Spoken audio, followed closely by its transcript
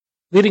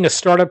Leading a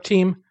startup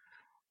team,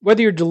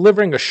 whether you're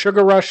delivering a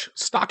sugar rush,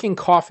 stocking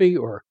coffee,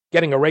 or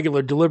getting a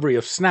regular delivery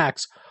of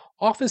snacks,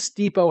 Office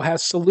Depot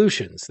has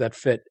solutions that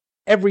fit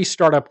every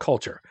startup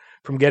culture,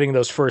 from getting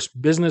those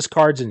first business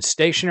cards and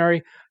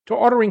stationery to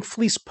ordering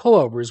fleece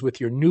pullovers with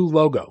your new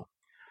logo.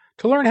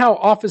 To learn how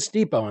Office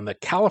Depot and the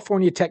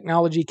California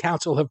Technology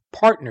Council have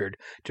partnered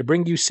to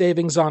bring you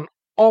savings on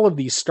all of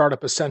these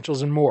startup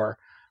essentials and more,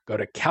 go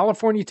to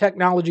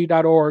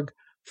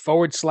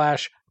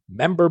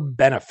californiatechnology.org/member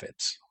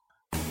benefits.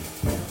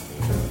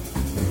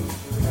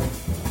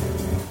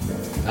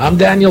 I'm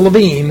Daniel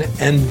Levine,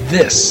 and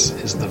this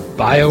is the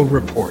Bio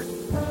Report.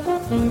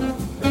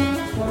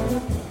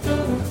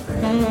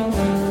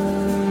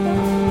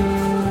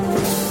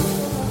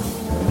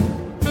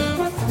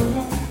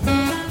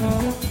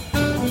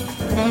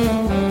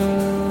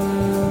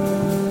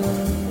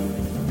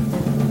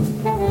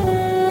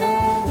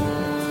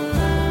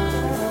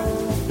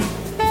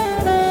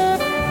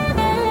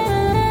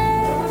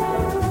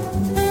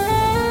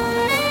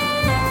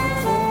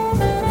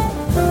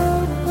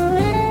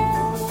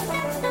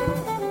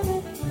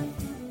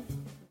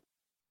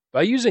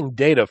 By using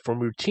data from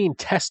routine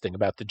testing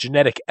about the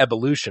genetic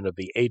evolution of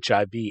the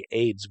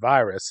HIV/AIDS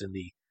virus in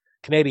the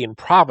Canadian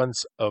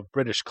province of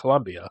British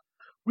Columbia,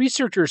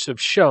 researchers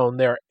have shown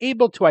they are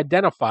able to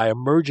identify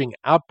emerging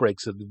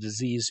outbreaks of the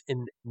disease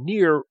in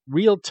near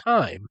real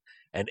time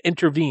and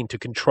intervene to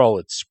control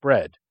its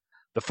spread.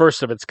 The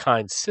first of its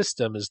kind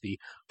system is the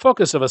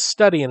focus of a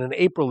study in an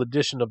April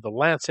edition of the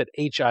Lancet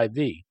HIV.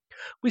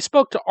 We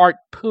spoke to Art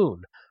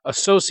Poon,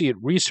 Associate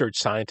Research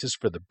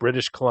Scientist for the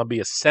British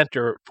Columbia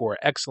Center for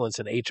Excellence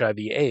in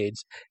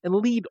HIV/AIDS and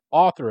lead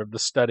author of the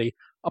study,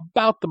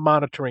 about the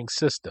monitoring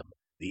system,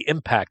 the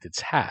impact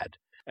it's had,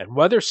 and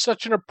whether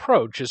such an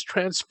approach is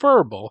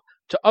transferable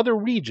to other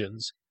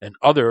regions and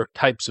other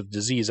types of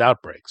disease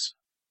outbreaks.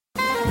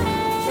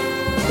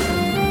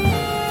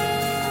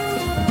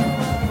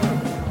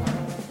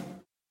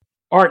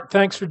 Art,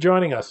 thanks for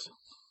joining us.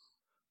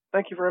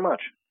 Thank you very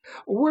much.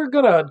 We're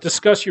going to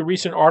discuss your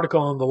recent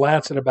article in The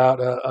Lancet about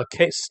a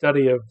case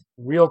study of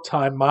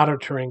real-time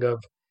monitoring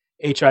of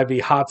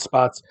HIV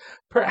hotspots.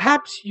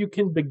 Perhaps you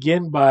can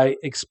begin by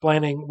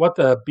explaining what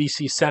the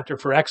BC Center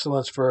for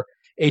Excellence for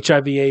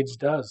HIV/AIDS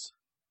does.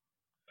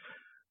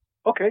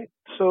 Okay,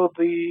 so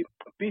the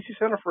BC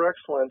Center for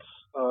Excellence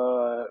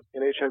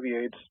in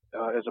HIV/AIDS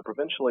is a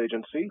provincial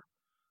agency.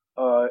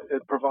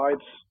 It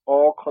provides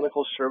all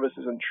clinical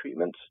services and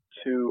treatments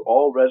to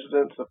all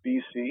residents of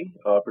BC,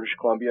 British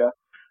Columbia,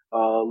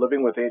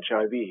 living with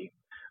HIV.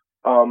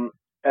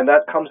 And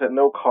that comes at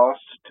no cost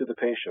to the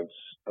patients.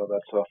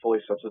 That's fully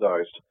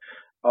subsidized.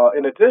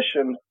 In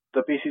addition,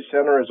 the BC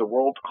Center is a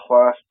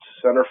world-class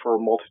center for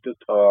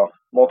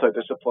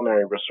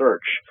multidisciplinary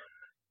research.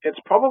 It's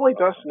probably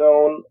best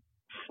known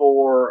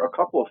for a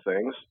couple of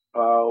things.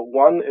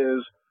 One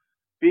is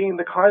being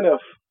the kind of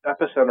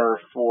epicenter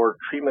for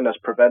treatment as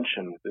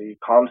prevention, the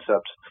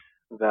concept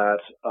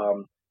that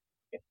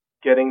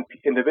getting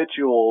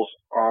individuals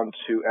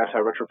onto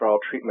antiretroviral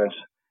treatment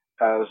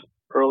as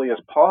early as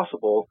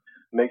possible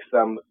makes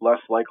them less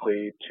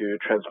likely to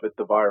transmit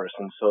the virus,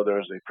 and so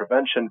there's a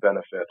prevention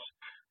benefit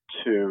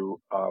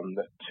to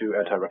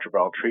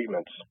antiretroviral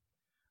treatments.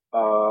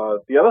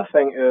 The other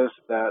thing is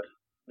that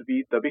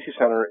the BC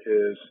Center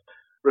is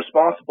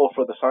responsible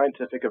for the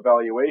scientific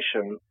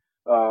evaluation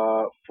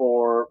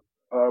for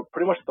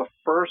pretty much the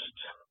first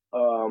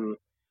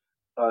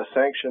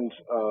sanctioned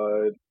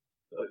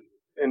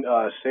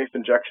safe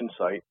injection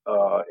site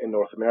in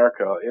North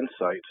America,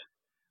 Insight,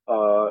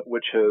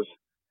 which has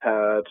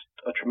had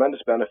a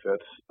tremendous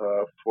benefit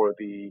for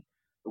the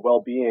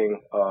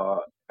well-being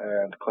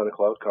and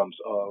clinical outcomes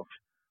of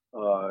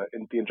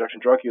in the injection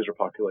drug user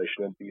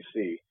population in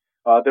BC.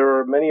 There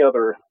are many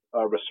other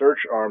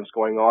research arms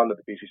going on at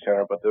the BC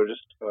Center, but there are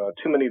just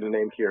too many to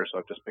name here, so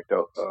I've just picked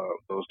out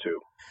those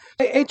two.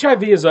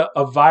 HIV is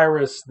a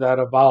virus that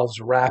evolves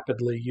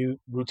rapidly. You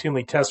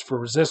routinely test for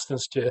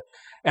resistance to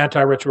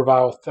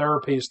antiretroviral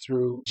therapies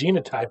through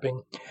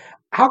genotyping.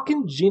 How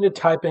can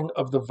genotyping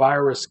of the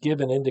virus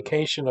give an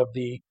indication of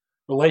the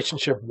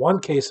relationship one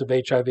case of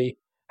HIV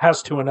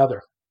has to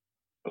another?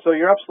 So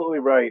you're absolutely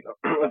right.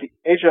 The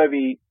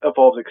HIV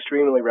evolves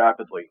extremely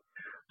rapidly.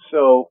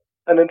 So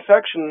an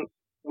infection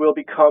will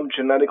become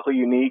genetically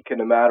unique in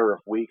a matter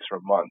of weeks or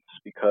months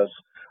because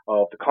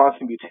of the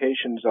constant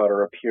mutations that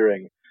are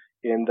appearing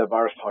in the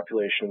virus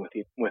population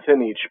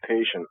within each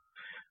patient.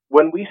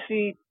 When we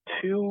see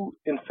two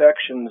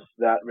infections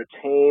that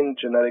retain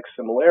genetic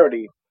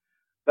similarity,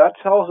 that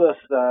tells us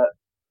that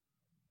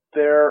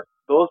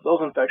those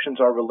infections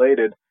are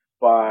related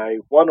by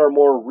one or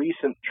more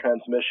recent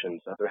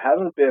transmissions, that there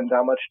hasn't been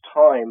that much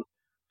time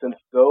since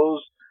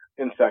those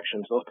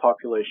infections, those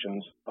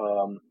populations,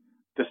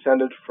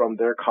 descended from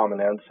their common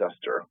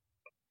ancestor.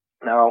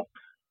 Now,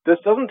 this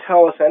doesn't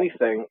tell us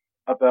anything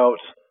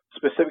about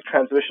specific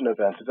transmission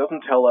events. It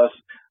doesn't tell us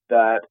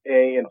that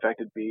A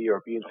infected B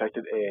or B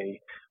infected A,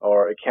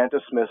 or it can't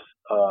dismiss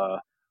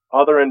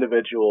other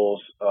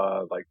individuals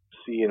like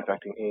C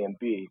infecting A and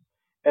B.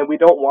 And we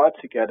don't want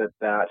to get at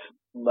that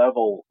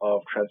level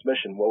of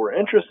transmission. What we're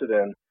interested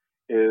in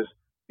is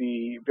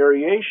the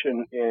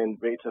variation in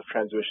rates of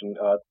transmission,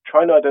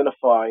 trying to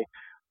identify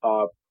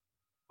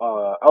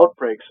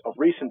outbreaks of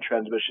recent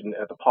transmission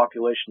at the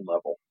population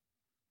level.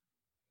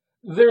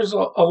 There's a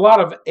lot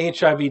of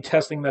HIV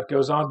testing that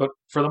goes on, but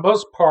for the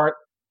most part,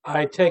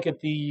 I take it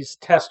these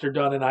tests are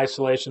done in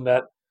isolation,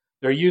 that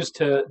they're used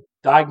to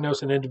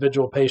diagnose an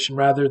individual patient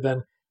rather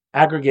than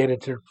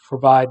aggregated to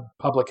provide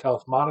public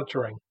health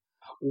monitoring.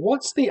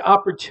 What's the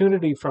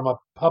opportunity from a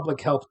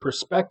public health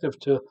perspective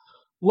to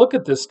look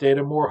at this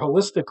data more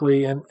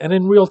holistically and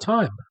in real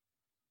time?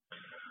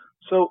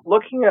 So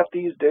looking at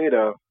these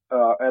data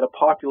at a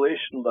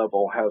population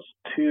level has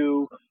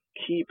two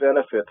key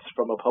benefits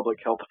from a public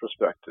health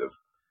perspective.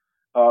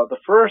 The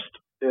first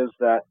is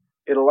that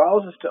it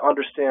allows us to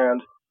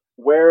understand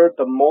where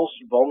the most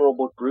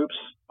vulnerable groups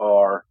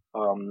are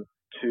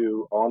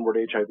to onward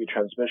HIV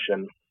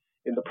transmission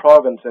in the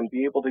province and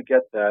be able to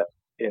get that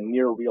in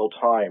near real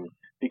time,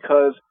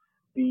 because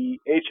the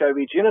HIV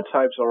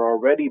genotypes are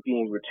already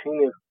being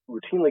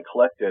routinely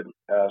collected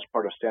as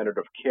part of standard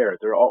of care.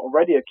 They're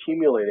already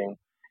accumulating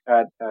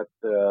at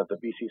the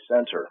BC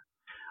Centre.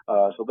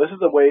 So this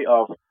is a way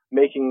of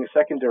making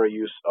secondary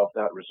use of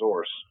that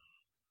resource.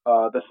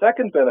 The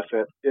second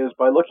benefit is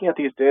by looking at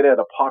these data at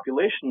a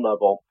population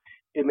level,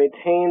 it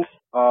maintains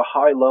a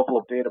high level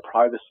of data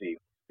privacy.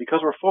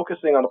 Because we're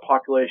focusing on the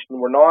population,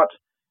 we're not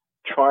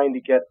trying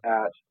to get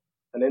at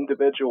an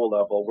individual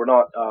level. We're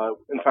not,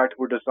 in fact,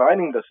 we're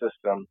designing the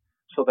system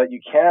so that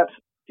you can't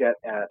get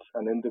at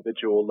an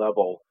individual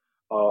level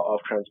of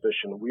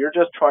transmission. We are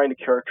just trying to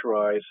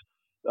characterize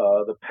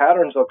the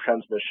patterns of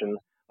transmission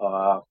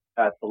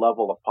at the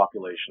level of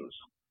populations.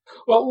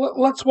 Well,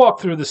 let's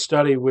walk through the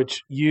study,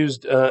 which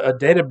used a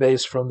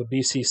database from the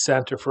BC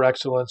Centre for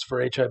Excellence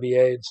for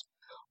HIV/AIDS.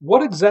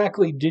 What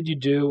exactly did you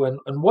do,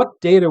 and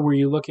what data were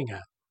you looking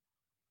at?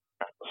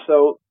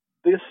 So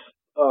this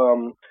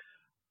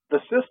the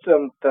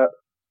system that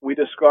we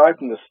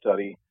described in this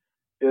study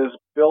is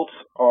built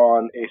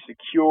on a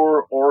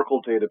secure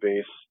Oracle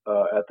database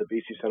at the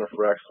BC Centre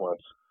for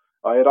Excellence.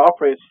 It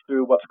operates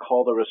through what's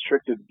called a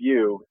restricted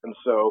view, and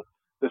so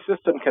the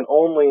system can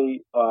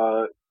only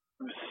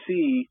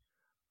see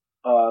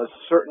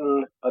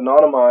certain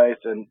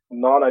anonymized and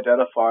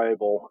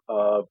non-identifiable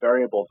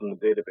variables in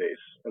the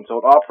database. And so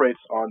it operates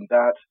on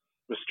that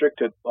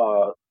restricted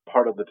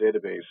part of the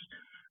database.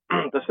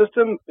 The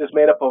system is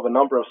made up of a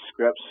number of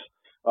scripts,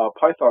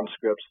 Python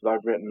scripts that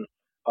I've written,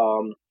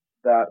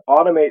 that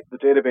automate the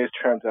database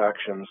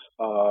transactions,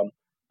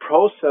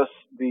 process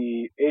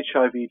the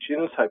HIV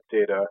genotype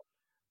data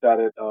that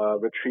it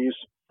retrieves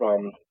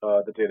from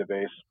the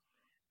database,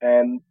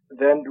 and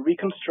then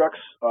reconstructs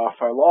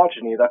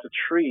phylogeny. That's a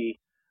tree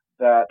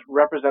that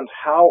represents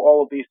how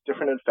all of these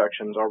different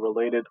infections are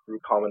related through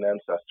common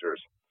ancestors.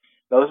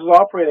 Now, this is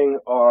operating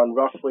on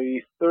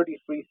roughly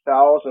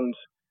 33,000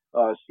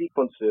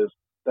 sequences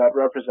that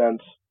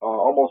represent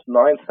almost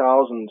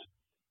 9,000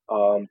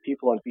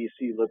 people in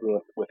BC living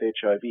with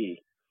HIV.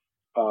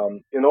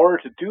 In order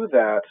to do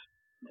that,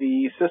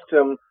 the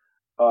system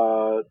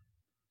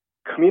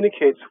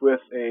communicates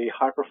with a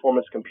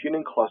high-performance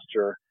computing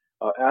cluster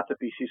at the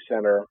BC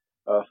Centre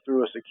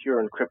through a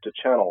secure encrypted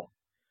channel.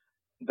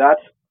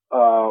 That's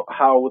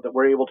how that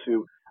we're able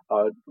to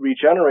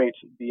regenerate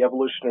the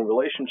evolutionary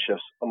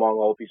relationships among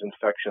all of these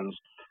infections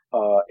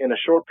in a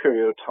short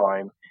period of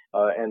time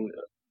and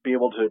be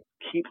able to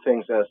keep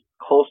things as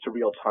close to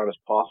real time as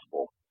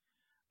possible.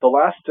 The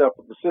last step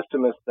of the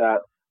system is that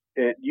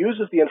it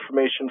uses the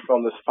information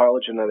from this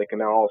phylogenetic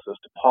analysis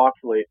to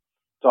populate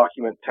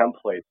document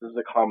templates. This is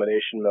a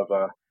combination of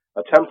a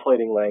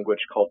templating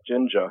language called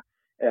Jinja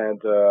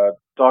and a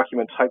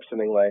document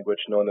typesetting language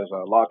known as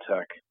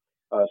LaTeX.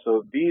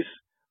 So these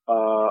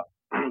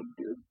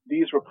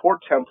report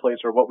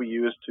templates are what we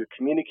use to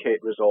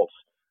communicate results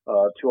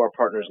to our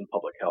partners in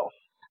public health.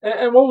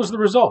 And what was the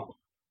result?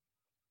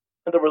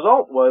 And the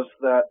result was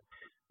that,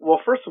 well,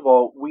 first of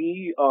all,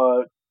 we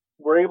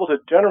were able to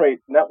generate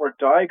network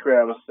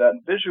diagrams that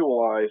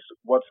visualize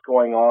what's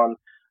going on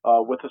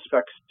with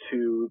respect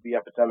to the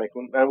epidemic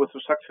and with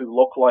respect to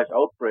localized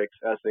outbreaks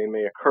as they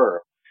may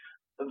occur.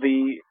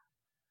 The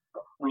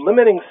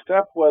limiting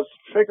step was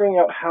figuring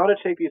out how to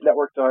take these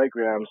network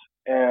diagrams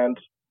and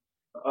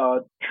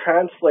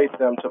translate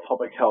them to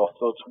public health.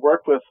 So it's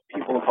work with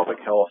people in public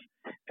health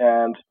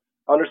and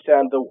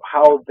understand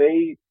how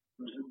they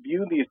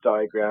view these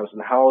diagrams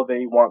and how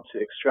they want to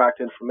extract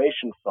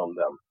information from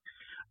them.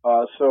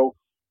 So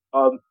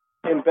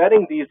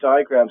embedding these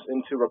diagrams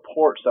into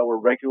reports that were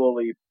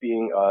regularly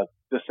being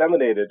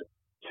disseminated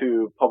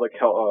to public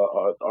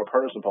health, our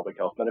partners in public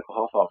health, medical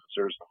health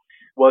officers,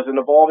 was an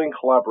evolving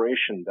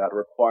collaboration that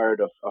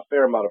required a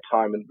fair amount of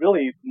time, and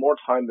really more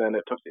time than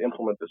it took to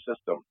implement the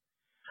system.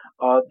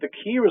 The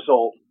key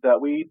result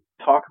that we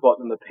talk about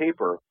in the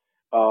paper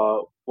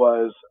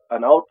was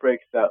an outbreak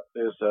that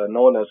is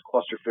known as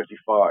Cluster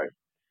 55.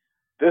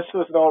 This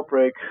was an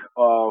outbreak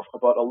of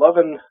about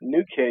 11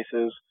 new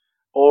cases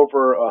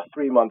over a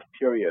 3-month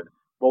period.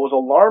 What was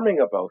alarming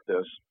about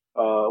this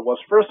was,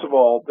 first of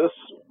all, this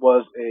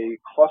was a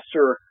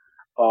cluster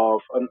of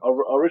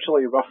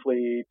originally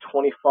roughly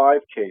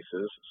 25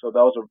 cases, so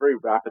that was a very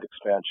rapid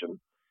expansion.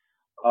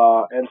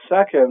 And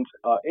second,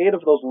 8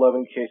 of those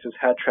 11 cases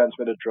had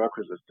transmitted drug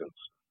resistance.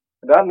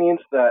 And that means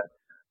that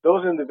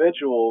those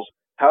individuals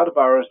had a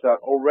virus that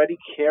already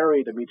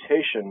carried a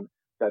mutation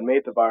that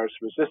made the virus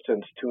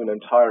resistant to an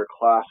entire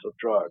class of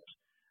drugs.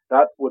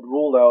 That would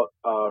rule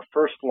out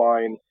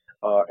first-line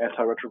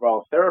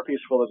antiretroviral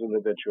therapies for those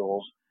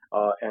individuals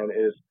and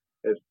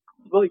is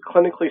really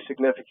clinically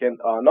significant,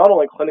 not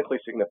only clinically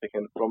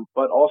significant,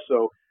 but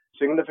also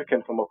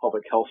significant from a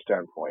public health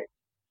standpoint.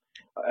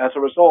 As a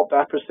result,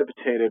 that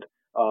precipitated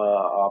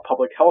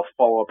public health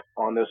follow-up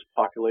on this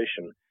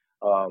population.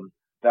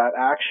 That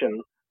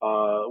action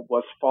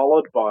was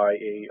followed by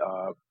a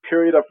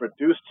period of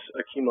reduced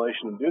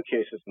accumulation of new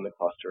cases in the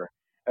cluster,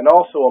 and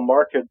also a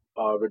marked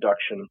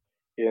reduction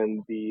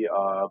in the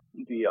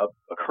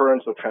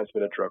occurrence of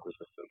transmitted drug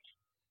resistance.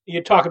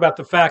 You talk about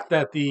the fact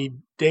that the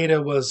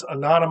data was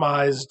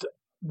anonymized.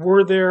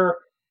 Were there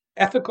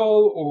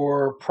ethical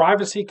or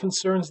privacy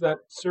concerns that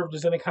served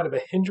as any kind of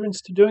a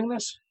hindrance to doing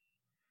this?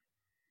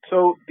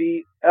 So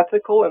the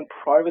ethical and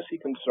privacy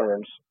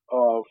concerns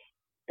of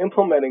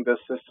implementing this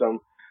system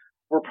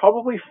were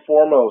probably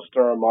foremost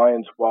in our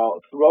minds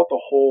throughout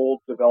the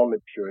whole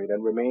development period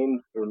and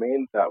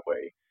remained that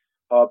way.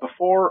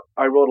 Before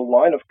I wrote a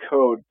line of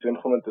code to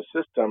implement the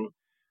system,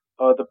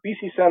 the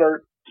BC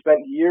Centre spent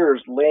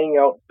years laying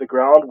out the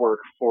groundwork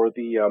for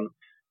the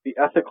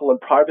ethical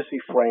and privacy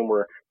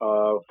framework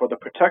for the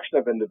protection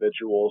of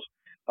individuals,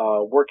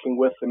 working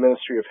with the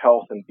Ministry of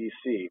Health in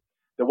BC.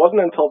 It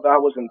wasn't until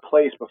that was in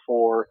place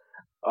before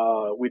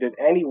we did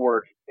any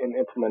work in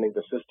implementing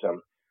the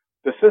system.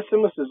 The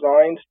system is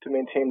designed to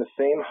maintain the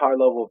same high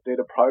level of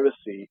data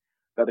privacy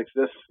that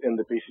exists in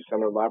the BC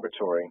Centre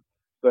laboratory.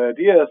 The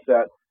idea is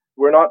that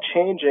we're not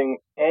changing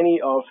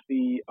any of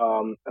the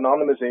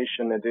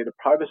anonymization and data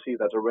privacy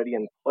that's already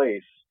in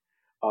place.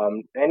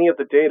 Any of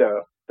the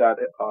data that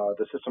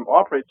the system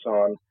operates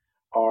on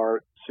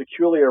are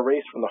securely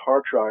erased from the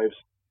hard drives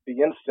the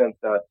instant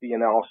that the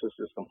analysis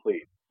is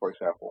complete, for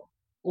example.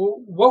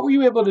 Well, what were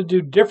you able to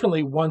do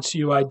differently once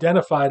you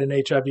identified an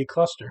HIV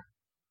cluster?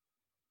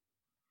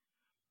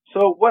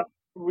 So what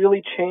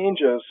really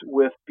changes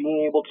with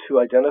being able to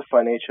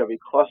identify an HIV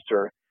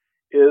cluster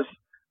is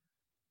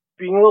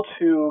being able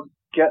to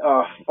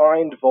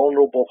find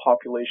vulnerable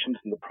populations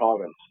in the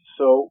province.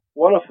 So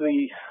one of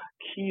the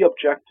key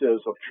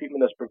objectives of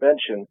treatment as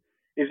prevention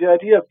is the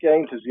idea of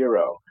getting to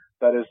zero,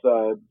 that is,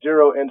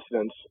 zero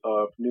incidence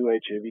of new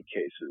HIV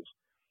cases.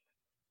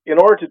 In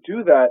order to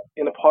do that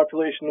in a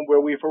population where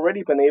we've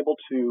already been able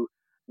to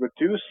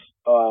reduce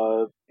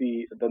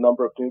the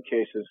number of new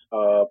cases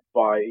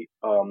by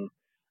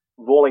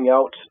rolling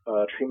out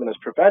treatment as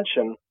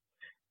prevention,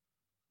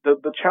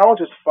 the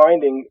challenge is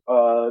finding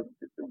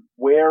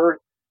where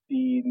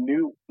the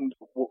new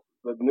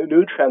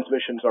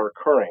transmissions are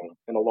occurring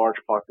in a large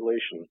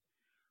population.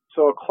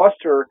 So a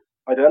cluster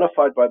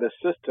identified by this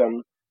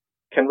system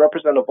can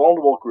represent a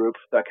vulnerable group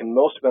that can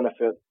most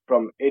benefit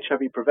from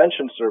HIV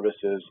prevention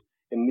services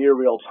in near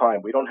real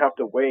time. We don't have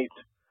to wait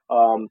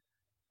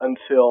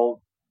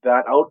until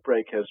that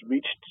outbreak has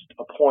reached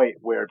a point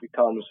where it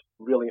becomes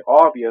really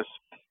obvious.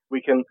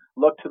 We can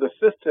look to the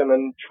system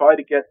and try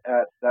to get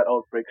at that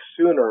outbreak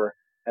sooner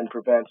and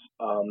prevent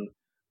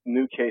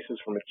new cases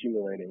from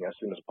accumulating as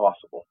soon as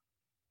possible.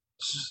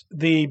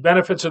 The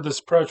benefits of this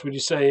approach, would you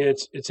say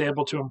it's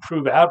able to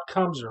improve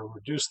outcomes or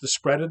reduce the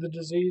spread of the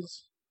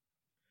disease?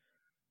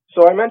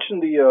 So I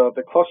mentioned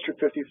the Cluster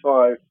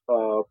 55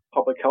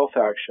 public health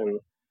action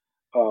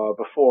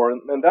before,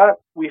 and that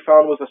we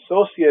found was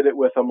associated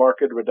with a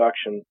marked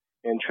reduction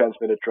in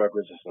transmitted drug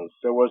resistance.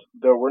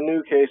 There were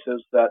new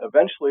cases that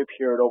eventually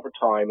appeared over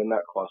time in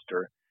that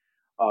cluster,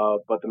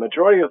 but the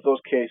majority of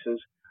those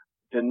cases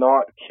did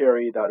not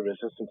carry that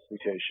resistance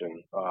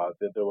mutation.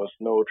 There was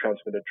no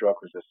transmitted drug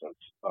resistance.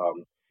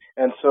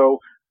 And so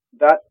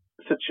that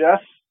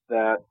suggests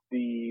that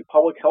the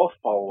public health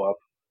follow-up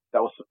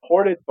that was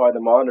supported by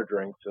the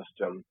monitoring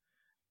system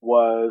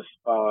was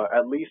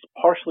at least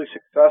partially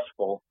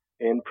successful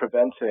in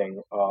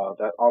preventing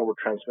that onward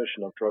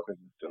transmission of drug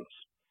resistance.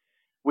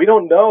 We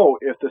don't know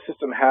if the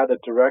system had a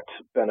direct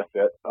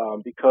benefit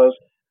because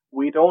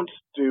we don't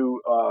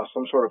do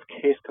some sort of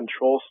case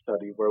control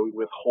study where we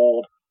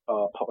withhold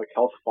public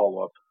health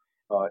follow-up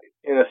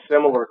in a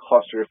similar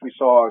cluster if we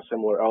saw a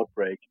similar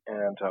outbreak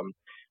and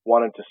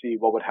wanted to see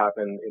what would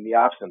happen in the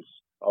absence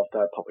of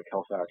that public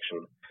health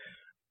action.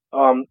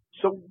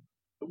 So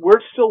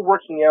we're still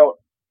working out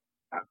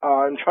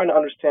and trying to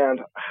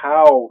understand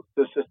how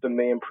the system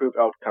may improve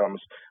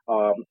outcomes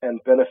and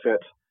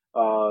benefit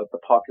the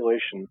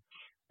population.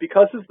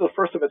 Because this is the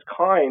first of its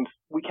kind,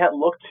 we can't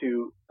look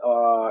to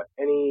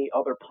any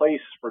other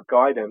place for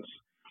guidance.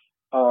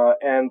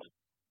 And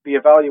the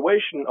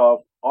evaluation of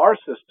our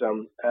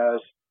system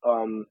as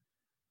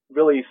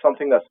really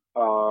something that's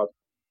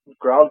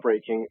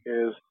groundbreaking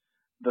is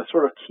the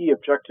sort of key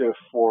objective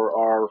for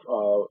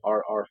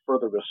our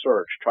further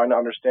research, trying to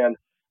understand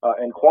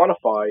and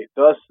quantify,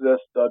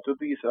 do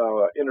these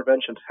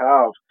interventions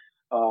have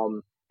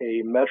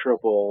a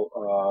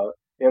measurable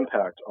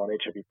impact on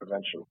HIV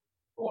prevention?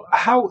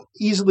 How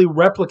easily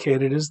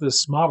replicated is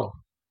this model?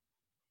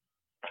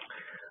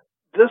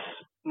 This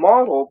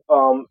model,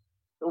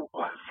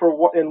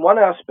 in one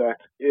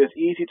aspect, is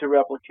easy to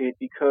replicate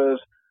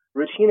because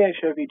routine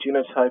HIV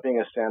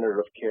genotyping is standard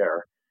of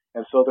care.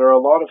 And so there are a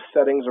lot of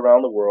settings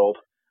around the world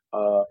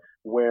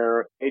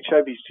where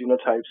HIV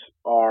genotypes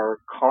are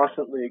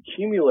constantly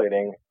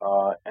accumulating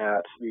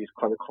at these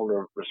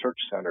clinical research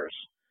centers.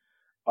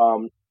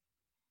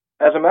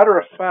 As a matter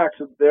of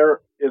fact,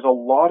 there is a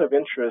lot of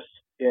interest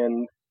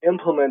in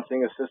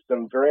implementing a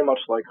system very much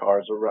like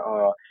ours,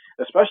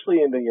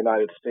 especially in the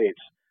United States.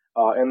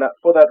 And that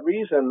for that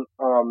reason,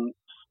 some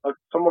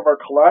of our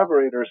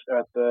collaborators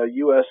at the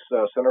U.S.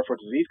 Center for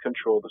Disease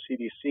Control, the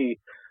CDC,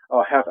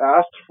 have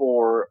asked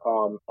for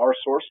our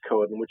source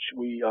code, in which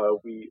we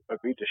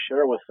agreed to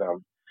share with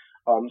them.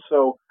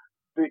 So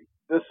the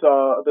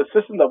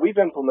system that we've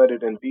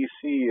implemented in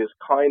BC is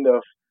kind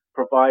of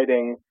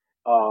providing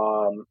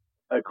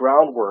a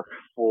groundwork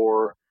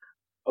for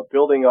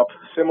building up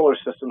similar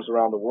systems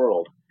around the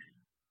world.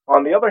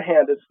 On the other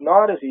hand, it's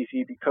not as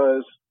easy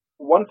because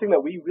one thing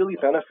that we really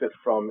benefit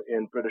from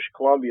in British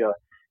Columbia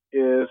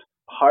is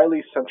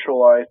highly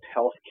centralized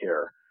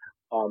healthcare.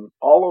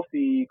 All of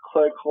the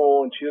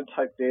clinical and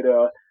genotype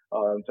data,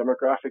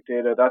 demographic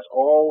data, that's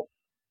all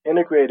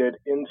integrated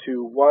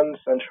into one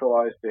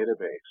centralized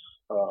database.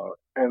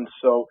 And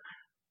so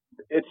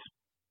it's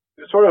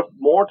sort of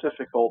more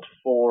difficult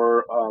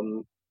for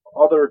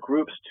other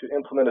groups to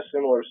implement a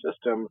similar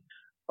system,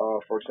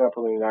 for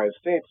example, in the United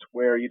States,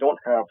 where you don't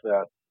have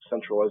that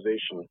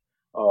centralization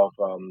of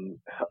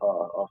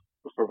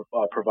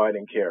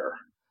providing care.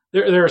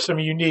 There are some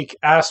unique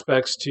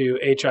aspects to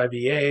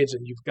HIV/AIDS,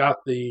 and you've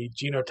got the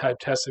genotype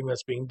testing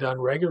that's being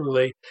done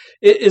regularly.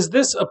 Is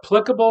this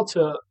applicable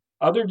to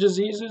other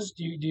diseases?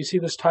 Do you see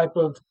this type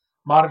of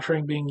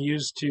monitoring being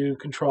used to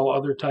control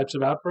other types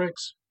of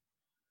outbreaks?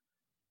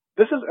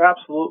 This is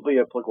absolutely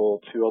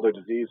applicable to other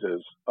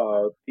diseases.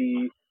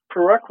 The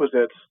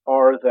prerequisites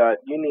are that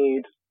you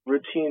need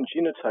routine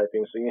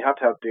genotyping, so you have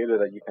to have data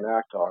that you can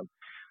act on.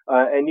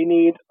 And you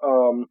need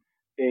a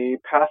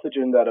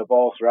pathogen that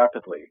evolves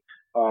rapidly.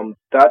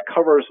 That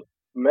covers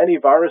many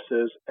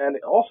viruses, and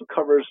it also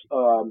covers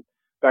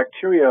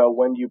bacteria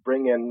when you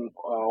bring in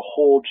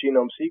whole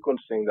genome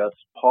sequencing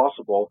that's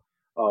possible,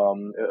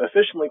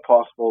 efficiently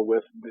possible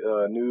with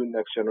new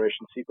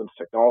next-generation sequence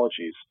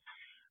technologies.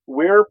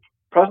 We're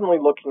presently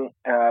looking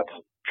at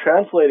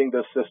translating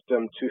this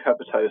system to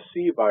hepatitis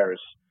C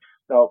virus.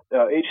 Now,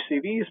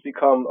 HCV has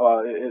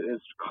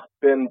it's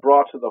been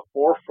brought to the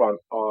forefront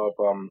of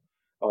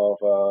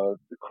the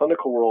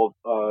clinical world,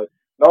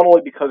 not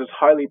only because it's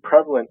highly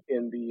prevalent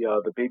in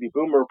the baby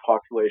boomer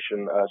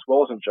population as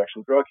well as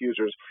injection drug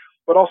users,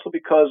 but also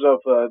because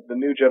of the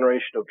new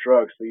generation of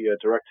drugs, the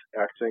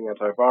direct-acting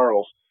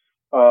antivirals,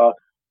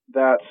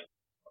 that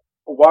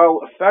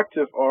while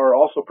effective are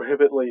also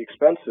prohibitively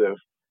expensive,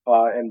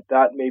 and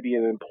that may be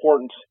an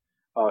important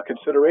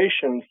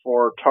consideration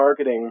for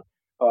targeting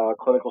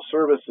clinical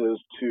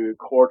services to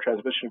core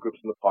transmission groups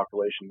in the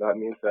population. That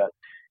means that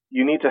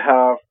you need to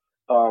have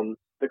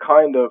the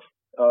kind of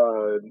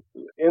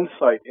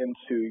insight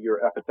into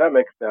your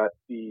epidemic that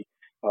the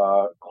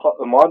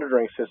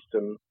monitoring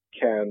system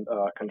can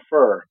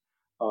confer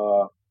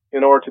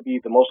in order to be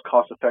the most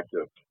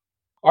cost-effective.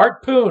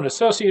 Art Poon,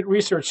 Associate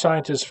Research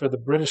Scientist for the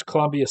British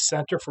Columbia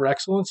Center for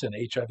Excellence in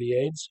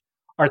HIV/AIDS.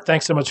 Art,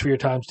 thanks so much for your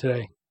time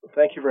today.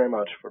 Thank you very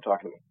much for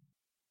talking to me.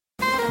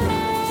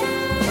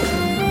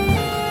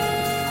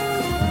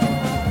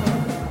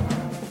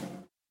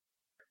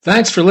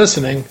 Thanks for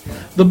listening.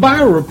 The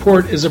Bio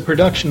Report is a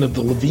production of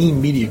the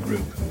Levine Media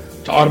Group.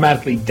 To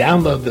automatically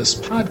download this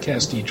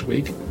podcast each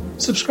week,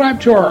 subscribe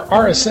to our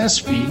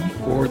RSS feed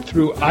or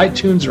through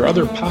iTunes or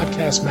other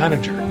podcast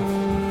manager.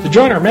 To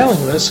join our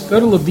mailing list, go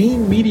to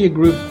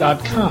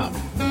levinemediagroup.com.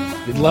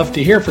 We'd love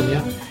to hear from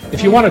you.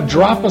 If you want to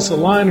drop us a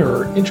line or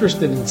are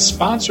interested in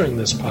sponsoring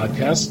this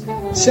podcast,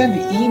 send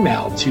an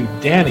email to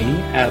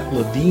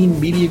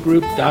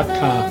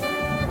danny@levinemediagroup.com.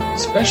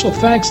 Special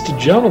thanks to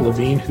Jonah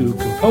Levine, who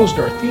composed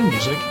our theme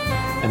music,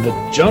 and the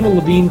Jonah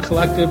Levine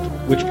Collective,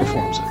 which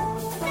performs it.